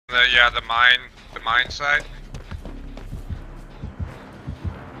Yeah, the mine side.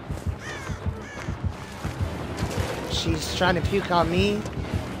 She's trying to puke on me.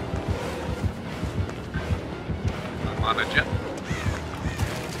 I'm on a jet.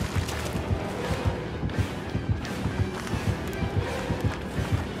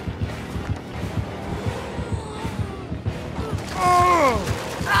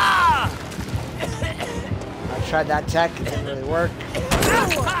 I tried that tech, it didn't really work.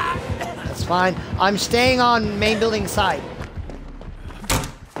 That's fine. I'm staying on main building side.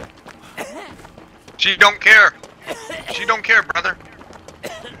 She don't care. She don't care, brother.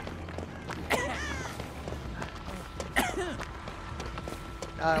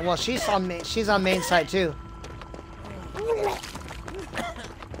 Well, she's on main side too.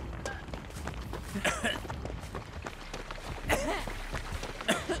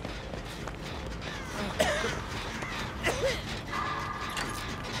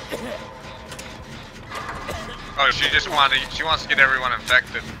 Oh, she wants to get everyone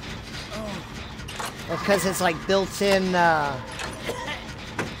infected. Well, because it's like built-in NOED.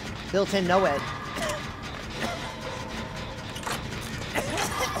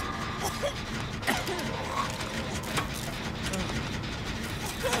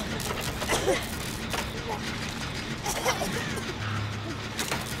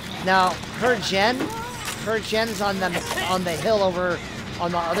 Now, her gen's on the hill over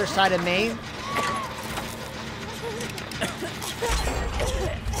on the other side of Maine.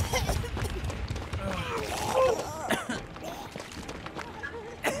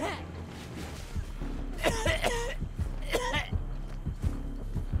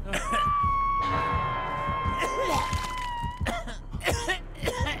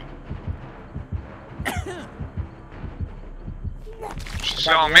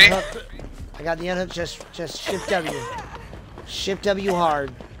 Show me. I got the unhook. Just shift W. Shift W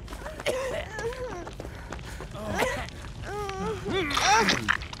hard.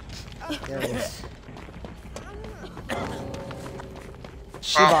 There it is.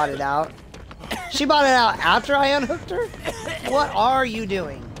 She bought it out. She bought it out after I unhooked her? What are you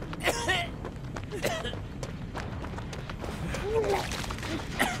doing?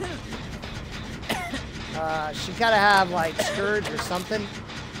 She gotta have like Scourge or something.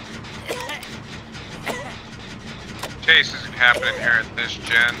 Chase is happening here at this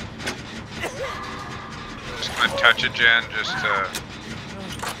gen. Just gonna touch a gen just to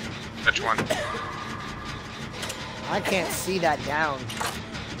touch one. I can't see that down.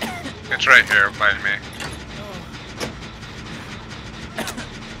 It's right here by me.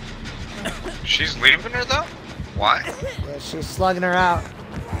 She's leaving her though? Why? Yeah, she's slugging her out.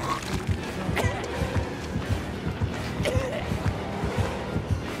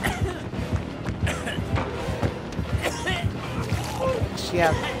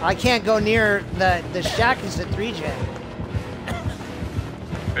 Yeah, I can't go near the shack is a 3-gen.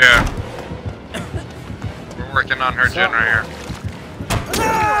 Yeah. We're working on her gen right here.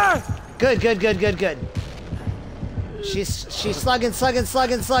 Good. She's slugging.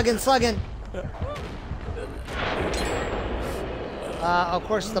 Of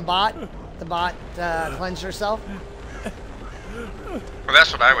course the bot cleansed herself. Well,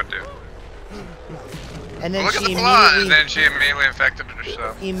 that's what I would do. And then look at the blood, and then she immediately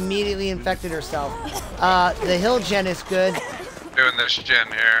infected herself. The hill gen is good. Doing this gen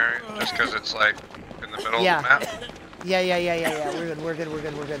here, just because it's like in the middle of the map. Yeah. We're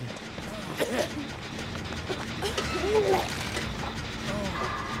good.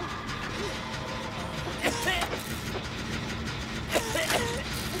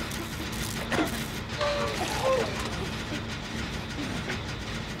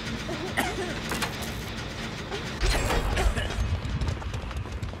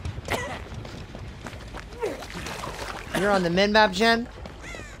 You're on the min-map, Jen?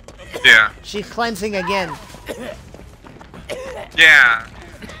 Yeah. She's cleansing again. Yeah.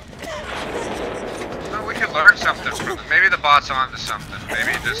 Well, we could learn something from it. Maybe the bot's onto something.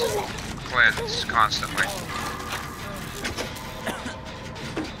 Maybe just cleanse constantly.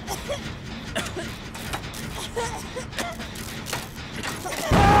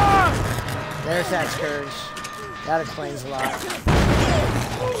 There's that Scourge. That explains a lot.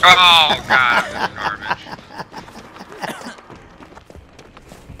 Oh, God. That's garbage.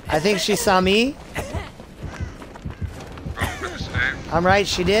 I think she saw me. I'm right,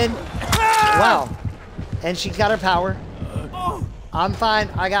 she did. Wow. And she got her power. I'm fine.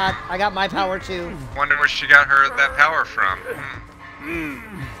 I got my power too. Wonder where she got that power from.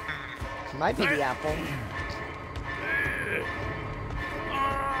 It might be the apple.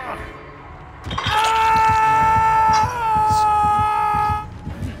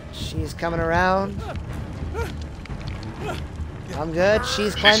 She's coming around. I'm good.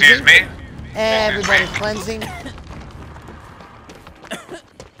 She's She cleansing. sees me. Everybody's cleansing.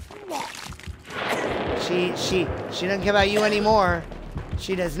 She doesn't care about you anymore.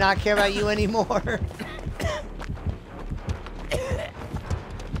 She does not care about you anymore.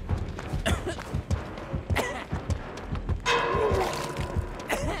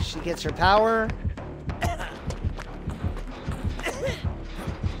 She gets her power.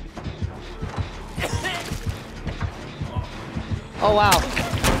 Oh, wow.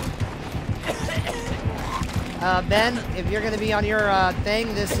 Ben, if you're going to be on your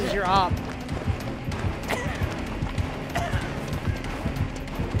thing, this is your op.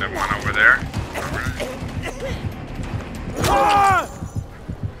 That one over there.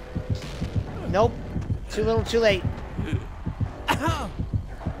 Nope. Too little, too late.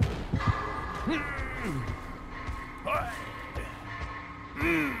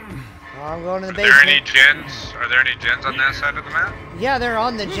 I'm going to the basement. Are there any gens? Are there any gens on that side of the map? Yeah, they're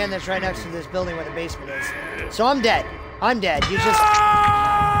on the gen that's right next to this building where the basement is. So I'm dead. I'm dead. You just...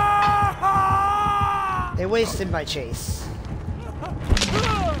 They wasted my chase.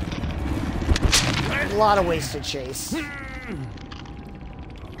 A lot of wasted chase.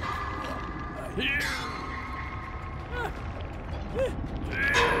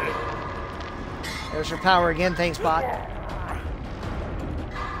 There's her power again. Thanks, bot.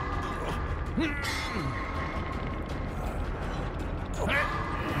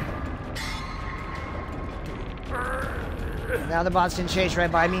 Now the bot's in chase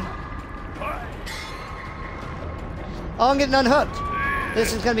right by me. Oh, I'm getting unhooked.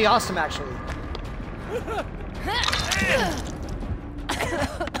 This is gonna be awesome, actually.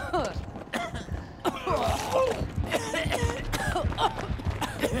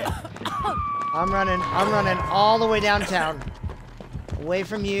 I'm running all the way downtown. Away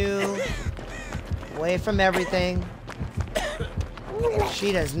from you. Away from everything.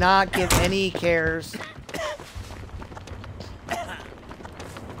 She does not give any cares.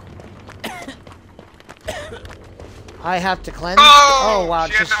 I have to cleanse. Oh wow,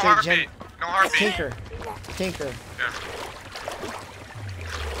 she just had no straight heartbeat. No heartbeat. Tinker. Yeah.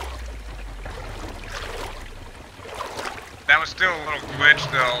 That was still a little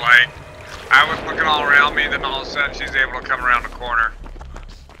glitch though, like I was looking all around me, then all of a sudden she's able to come around the corner.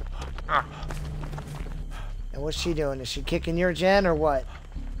 Huh. And what's she doing? Is she kicking your gen or what?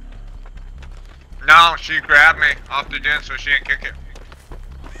 No, she grabbed me off the gen so she didn't kick it.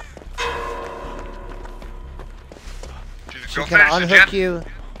 She can unhook you.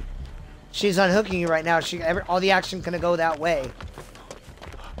 She's unhooking you right now. All the action gonna go that way.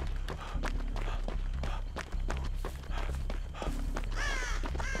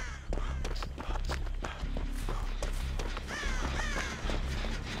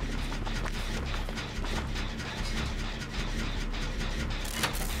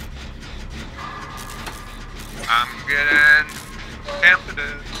 I'm getting tempted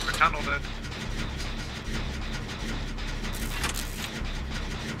or tunneled it.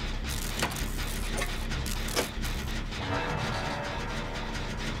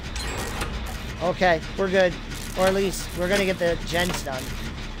 Okay, we're good. Or at least we're gonna get the gens done.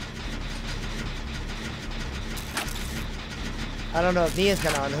 I don't know if Nia's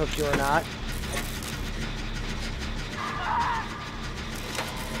gonna unhook you or not.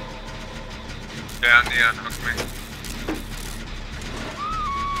 Yeah, Nia unhooked me.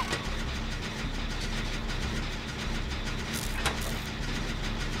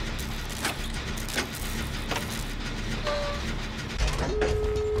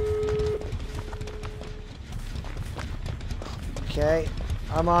 Okay,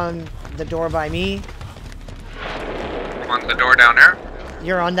 I'm on the door by me. I'm on the door down there.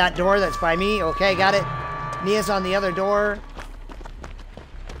 You're on that door that's by me. Okay, got it. Nia's on the other door.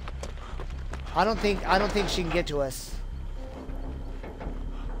 I don't think she can get to us.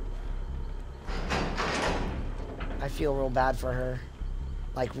 I feel real bad for her.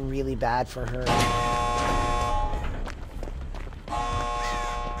 Like really bad for her.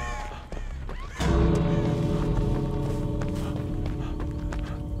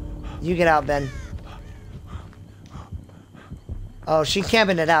 You get out, Ben. Oh, she's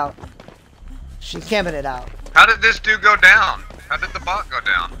camping it out. She's camping it out. How did this dude go down? How did the bot go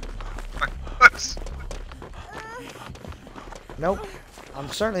down? Like, what? Nope. I'm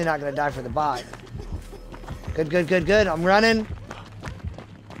certainly not gonna die for the bot. Good, good, good, good. I'm running.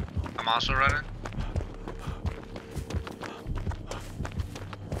 I'm also running.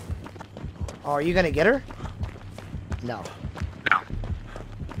 Oh, are you gonna get her? No.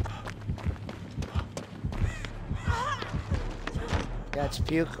 That's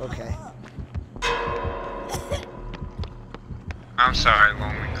puke? Okay. I'm sorry,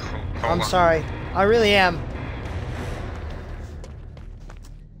 Lonely Cola. I'm sorry. I really am.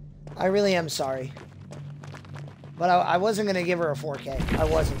 I really am sorry. But I wasn't going to give her a 4K. I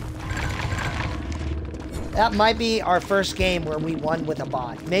wasn't. That might be our first game where we won with a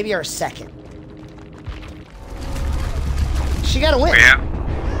bot. Maybe our second. She got a win. Yeah.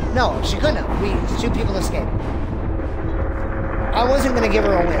 No, she couldn't have. 2 people escaped. I wasn't going to give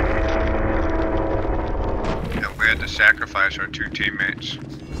her a win. Yeah, we had to sacrifice our 2 teammates.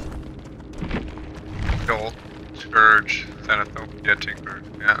 Gold, Scourge, Zenithal, yeah, Tinker.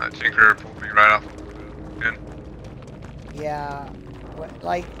 Yeah, that Tinker pulled me right off. Yeah.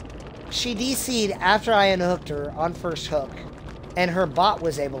 Like, she DC'd after I unhooked her on first hook, and her bot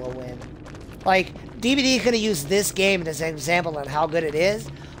was able to win. Like, DBD could have used this game as an example on how good it is,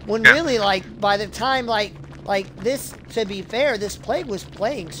 when really, like, by the time, like this, to be fair, this play was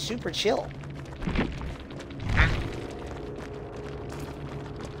playing super chill.